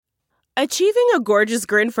Achieving a gorgeous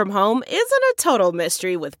grin from home isn't a total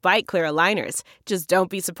mystery with Bite Clear aligners. Just don't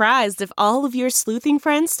be surprised if all of your sleuthing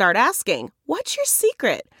friends start asking, "What's your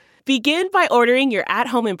secret?" Begin by ordering your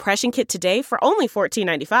at-home impression kit today for only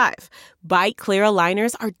 $14.95. Bite Clear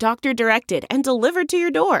aligners are doctor-directed and delivered to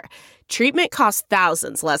your door. Treatment costs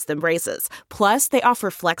thousands less than braces. Plus, they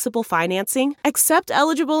offer flexible financing, accept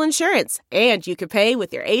eligible insurance, and you can pay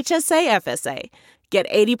with your HSA FSA. Get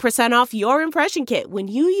 80% off your impression kit when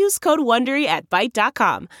you use code WONDERY at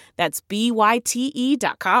Byte.com. That's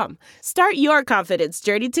BYTE.com. Start your confidence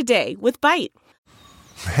journey today with Byte.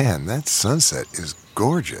 Man, that sunset is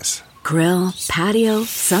gorgeous. Grill, patio,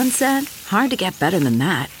 sunset. Hard to get better than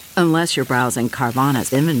that. Unless you're browsing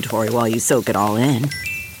Carvana's inventory while you soak it all in.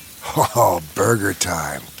 Oh, burger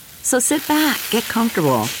time. So sit back, get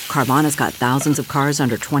comfortable. Carvana's got thousands of cars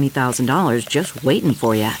under $20,000 just waiting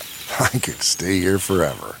for you. I could stay here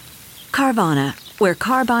forever. Carvana, where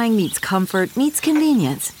car buying meets comfort meets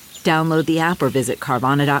convenience. Download the app or visit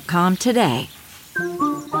Carvana.com today.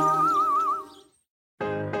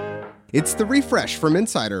 It's The Refresh from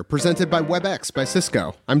Insider, presented by WebEx by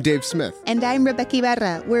Cisco. I'm Dave Smith. And I'm Rebecca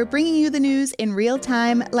Ibarra. We're bringing you the news in real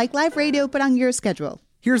time, like live radio, but on your schedule.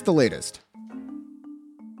 Here's the latest.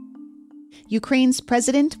 Ukraine's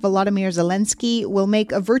President Volodymyr Zelensky will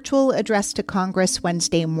make a virtual address to Congress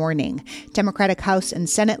Wednesday morning. Democratic House and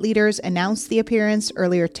Senate leaders announced the appearance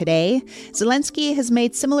earlier today. Zelensky has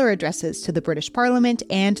made similar addresses to the British Parliament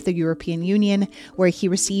and the European Union, where he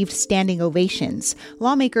received standing ovations.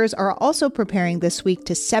 Lawmakers are also preparing this week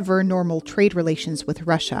to sever normal trade relations with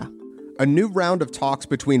Russia. A new round of talks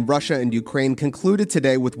between Russia and Ukraine concluded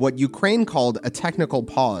today with what Ukraine called a technical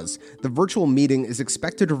pause. The virtual meeting is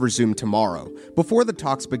expected to resume tomorrow. Before the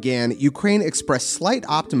talks began, Ukraine expressed slight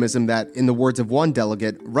optimism that, in the words of one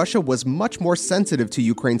delegate, Russia was much more sensitive to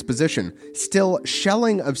Ukraine's position. Still,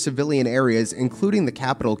 shelling of civilian areas, including the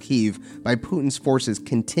capital Kyiv, by Putin's forces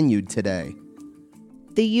continued today.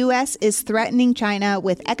 The U.S. is threatening China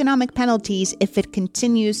with economic penalties if it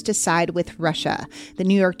continues to side with Russia. The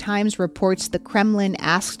New York Times reports the Kremlin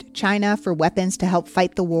asked China for weapons to help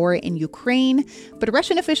fight the war in Ukraine, but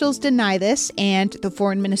Russian officials deny this, and the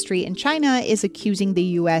foreign ministry in China is accusing the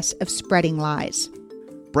U.S. of spreading lies.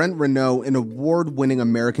 Brent Renaud, an award-winning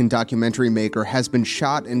American documentary maker, has been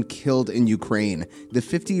shot and killed in Ukraine. The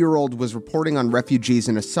 50-year-old was reporting on refugees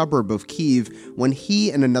in a suburb of Kyiv when he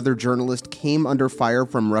and another journalist came under fire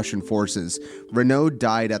from Russian forces. Renaud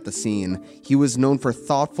died at the scene. He was known for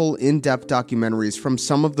thoughtful, in-depth documentaries from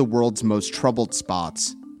some of the world's most troubled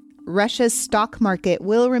spots. Russia's stock market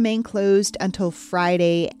will remain closed until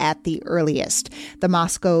Friday at the earliest. The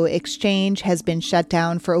Moscow exchange has been shut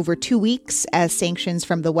down for over 2 weeks as sanctions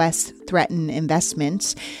from the West threaten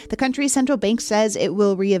investments. The country's central bank says it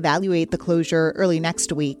will reevaluate the closure early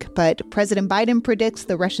next week, but President Biden predicts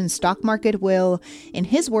the Russian stock market will, in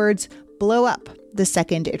his words, blow up the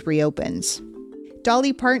second it reopens.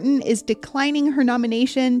 Dolly Parton is declining her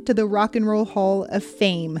nomination to the Rock and Roll Hall of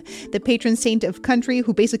Fame. The patron saint of country,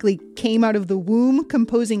 who basically came out of the womb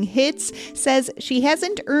composing hits, says she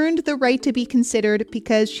hasn't earned the right to be considered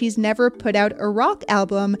because she's never put out a rock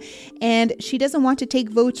album and she doesn't want to take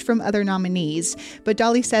votes from other nominees. But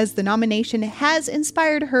Dolly says the nomination has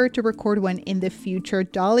inspired her to record one in the future.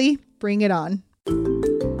 Dolly, bring it on.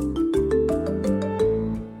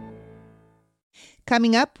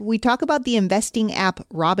 Coming up, we talk about the investing app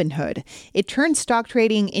Robinhood. It turns stock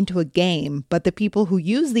trading into a game, but the people who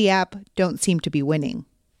use the app don't seem to be winning.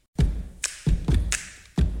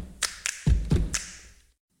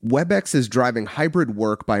 WebEx is driving hybrid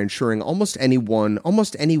work by ensuring almost anyone,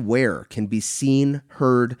 almost anywhere can be seen,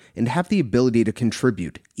 heard, and have the ability to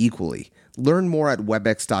contribute equally. Learn more at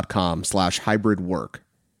webex.com/hybridwork.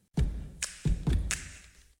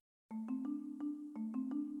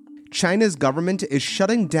 China's government is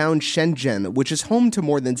shutting down Shenzhen, which is home to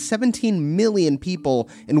more than 17 million people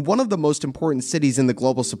in one of the most important cities in the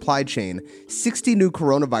global supply chain. 60 new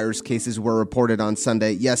coronavirus cases were reported on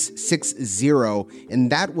Sunday. Yes, 60, and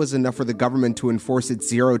that was enough for the government to enforce its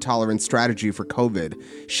zero-tolerance strategy for COVID.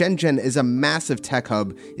 Shenzhen is a massive tech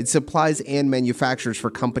hub. It supplies and manufactures for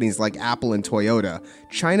companies like Apple and Toyota.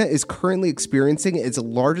 China is currently experiencing its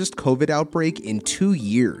largest COVID outbreak in 2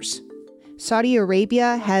 years. Saudi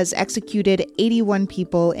Arabia has executed 81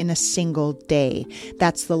 people in a single day.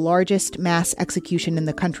 That's the largest mass execution in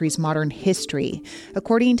the country's modern history.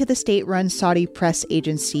 According to the state-run Saudi press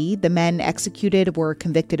agency, the men executed were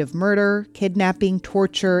convicted of murder, kidnapping,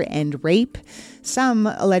 torture, and rape. Some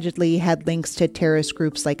allegedly had links to terrorist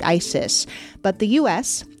groups like ISIS. But the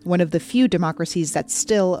U.S., one of the few democracies that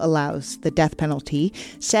still allows the death penalty,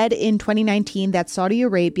 said in 2019 that Saudi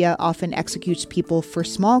Arabia often executes people for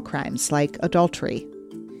small crimes like adultery.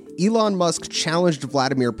 Elon Musk challenged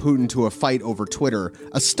Vladimir Putin to a fight over Twitter,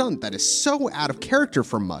 a stunt that is so out of character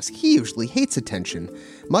for Musk. He usually hates attention.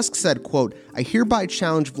 Musk said, quote, "I hereby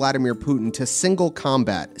challenge Vladimir Putin to single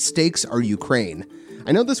combat. Stakes are Ukraine."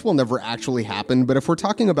 I know this will never actually happen, but if we're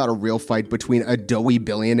talking about a real fight between a doughy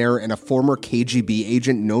billionaire and a former KGB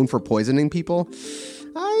agent known for poisoning people,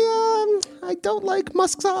 I don't like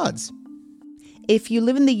Musk's odds. If you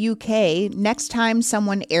live in the UK, next time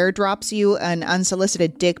someone airdrops you an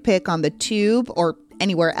unsolicited dick pic on the tube, or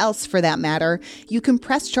anywhere else for that matter, you can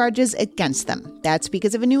press charges against them. That's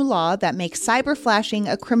because of a new law that makes cyber flashing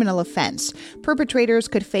a criminal offense. Perpetrators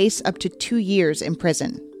could face up to 2 years in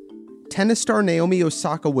prison. Tennis star Naomi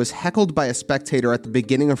Osaka was heckled by a spectator at the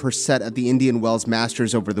beginning of her set at the Indian Wells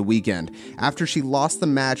Masters over the weekend. After she lost the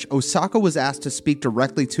match, Osaka was asked to speak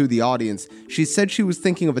directly to the audience. She said she was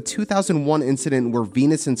thinking of a 2001 incident where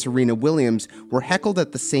Venus and Serena Williams were heckled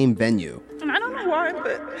at the same venue. And I don't know why,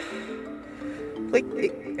 but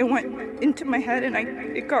it went into my head and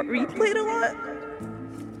it got replayed a lot.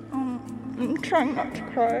 I'm trying not to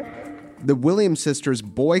cry. The Williams sisters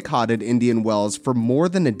boycotted Indian Wells for more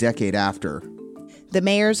than a decade after. The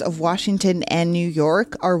mayors of Washington and New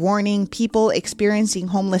York are warning people experiencing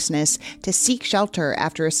homelessness to seek shelter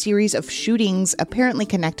after a series of shootings apparently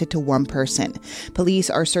connected to one person.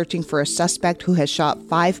 Police are searching for a suspect who has shot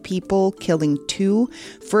 5 people, killing 2,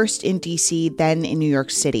 first in D.C., then in New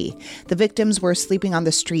York City. The victims were sleeping on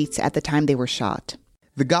the streets at the time they were shot.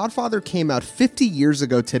 The Godfather came out 50 years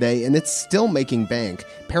ago today, and it's still making bank.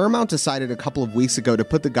 Paramount decided a couple of weeks ago to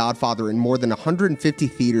put The Godfather in more than 150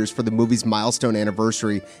 theaters for the movie's milestone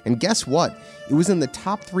anniversary, and guess what? It was in the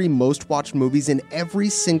top 3 most watched movies in every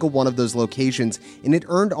single one of those locations, and it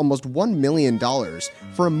earned almost $1 million.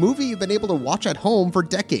 For a movie you've been able to watch at home for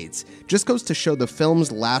decades, just goes to show the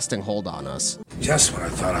film's lasting hold on us. Just when I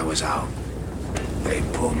thought I was out, they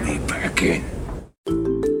pulled me back in.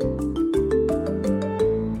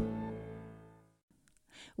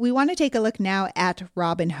 We want to take a look now at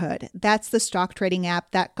Robinhood. That's the stock trading app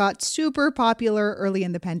that got super popular early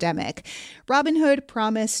in the pandemic. Robinhood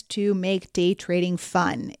promised to make day trading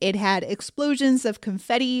fun. It had explosions of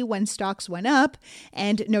confetti when stocks went up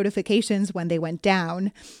and notifications when they went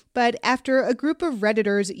down. But after a group of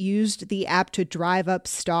Redditors used the app to drive up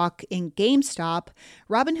stock in GameStop,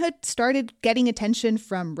 Robinhood started getting attention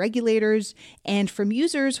from regulators and from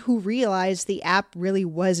users who realized the app really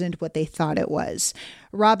wasn't what they thought it was.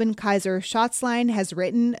 Robin Kaiser Schatzline has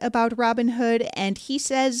written about Robinhood, and he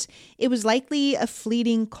says it was likely a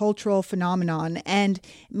fleeting cultural phenomenon, and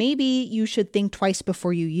maybe you should think twice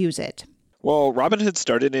before you use it. Well, Robinhood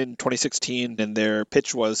started in 2016, and their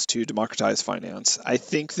pitch was to democratize finance. I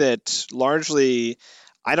think that largely,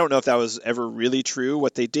 I don't know if that was ever really true.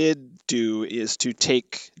 What they did do is to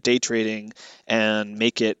take day trading and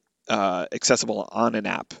make it accessible on an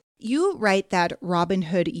app. You write that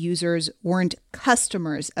Robinhood users weren't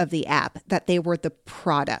customers of the app, that they were the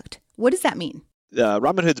product. What does that mean?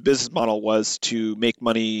 Robinhood's business model was to make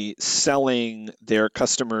money selling their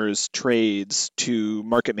customers' trades to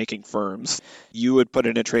market-making firms. You would put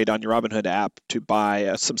in a trade on your Robinhood app to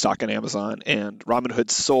buy some stock on Amazon, and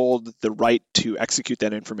Robinhood sold the right to execute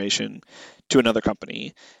that information to another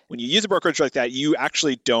company. When you use a brokerage like that, you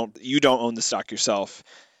actually don't own the stock yourself.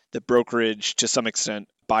 The brokerage, to some extent,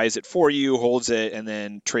 buys it for you, holds it, and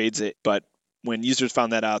then trades it. But when users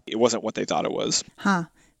found that out, it wasn't what they thought it was.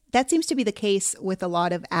 That seems to be the case with a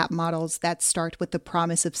lot of app models that start with the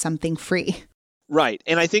promise of something free. Right.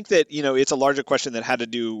 And I think that, it's a larger question that had to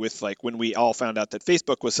do with when we all found out that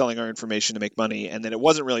Facebook was selling our information to make money and that it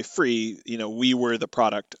wasn't really free. We were the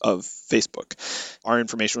product of Facebook. Our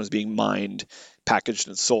information was being mined, packaged,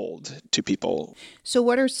 and sold to people. So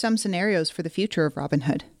what are some scenarios for the future of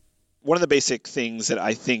Robinhood? One of the basic things that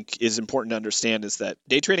I think is important to understand is that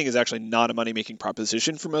day trading is actually not a money-making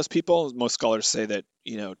proposition for most people. Most scholars say that,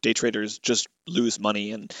 day traders just lose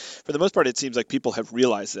money. And for the most part, it seems like people have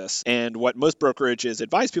realized this. And what most brokerages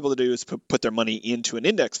advise people to do is put their money into an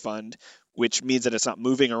index fund, which means that it's not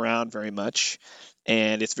moving around very much.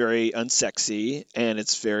 And it's very unsexy and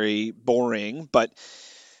it's very boring. But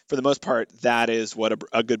for the most part, that is what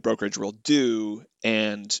a good brokerage will do.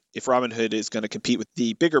 And if Robinhood is going to compete with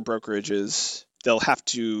the bigger brokerages, they'll have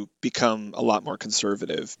to become a lot more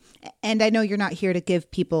conservative. And I know you're not here to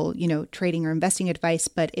give people, trading or investing advice,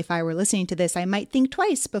 but if I were listening to this, I might think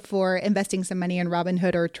twice before investing some money in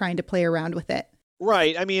Robinhood or trying to play around with it.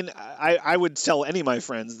 Right. I mean, I would tell any of my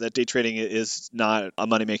friends that day trading is not a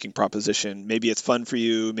money-making proposition. Maybe it's fun for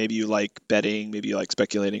you. Maybe you like betting. Maybe you like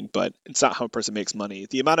speculating, but it's not how a person makes money.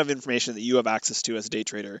 The amount of information that you have access to as a day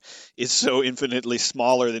trader is so infinitely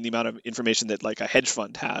smaller than the amount of information that like a hedge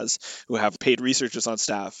fund has, who have paid researchers on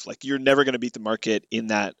staff. Like, you're never going to beat the market in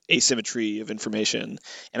that asymmetry of information.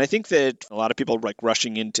 And I think that a lot of people like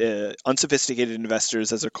rushing into unsophisticated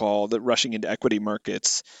investors, as they're called, that rushing into equity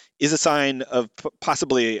markets is a sign of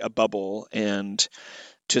possibly a bubble and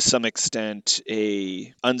to some extent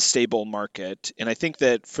a unstable market. And I think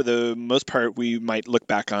that for the most part, we might look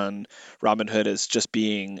back on Robinhood as just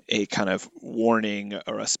being a kind of warning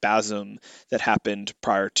or a spasm that happened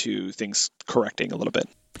prior to things correcting a little bit.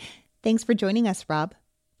 Thanks for joining us, Rob.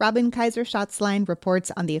 Robin Kaiser-Schatzline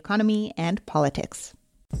reports on the economy and politics.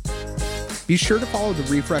 Be sure to follow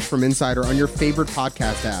The Refresh from Insider on your favorite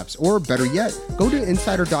podcast apps, or better yet, go to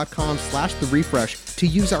insider.com/The Refresh to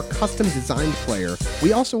use our custom designed player.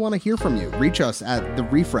 We also want to hear from you. Reach us at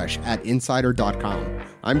therefresh@insider.com.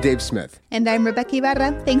 I'm Dave Smith. And I'm Rebecca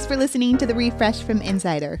Ibarra. Thanks for listening to The Refresh from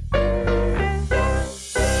Insider.